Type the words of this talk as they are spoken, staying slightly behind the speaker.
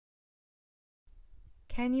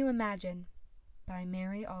Can You Imagine by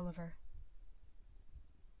Mary Oliver.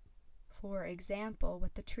 For example,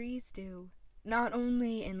 what the trees do, not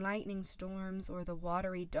only in lightning storms or the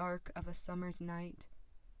watery dark of a summer's night,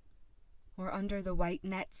 or under the white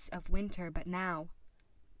nets of winter, but now,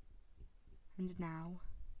 and now,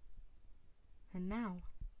 and now,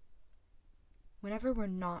 whenever we're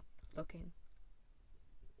not looking.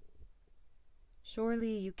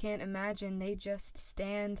 Surely you can't imagine they just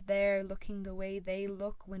stand there looking the way they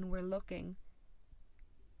look when we're looking.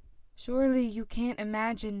 Surely you can't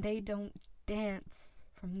imagine they don't dance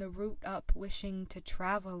from the root up, wishing to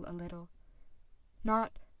travel a little,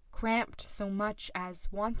 not cramped so much as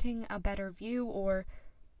wanting a better view or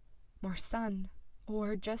more sun,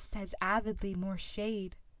 or just as avidly more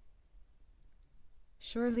shade.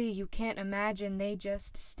 Surely you can't imagine they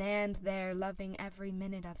just stand there loving every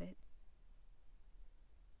minute of it.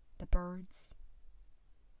 The birds,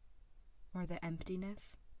 or the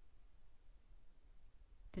emptiness,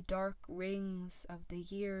 the dark rings of the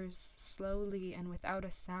years slowly and without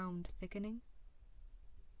a sound thickening,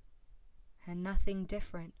 and nothing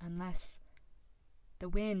different unless the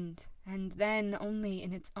wind, and then only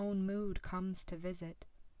in its own mood, comes to visit.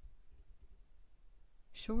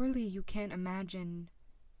 Surely you can't imagine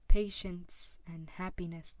patience and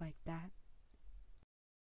happiness like that.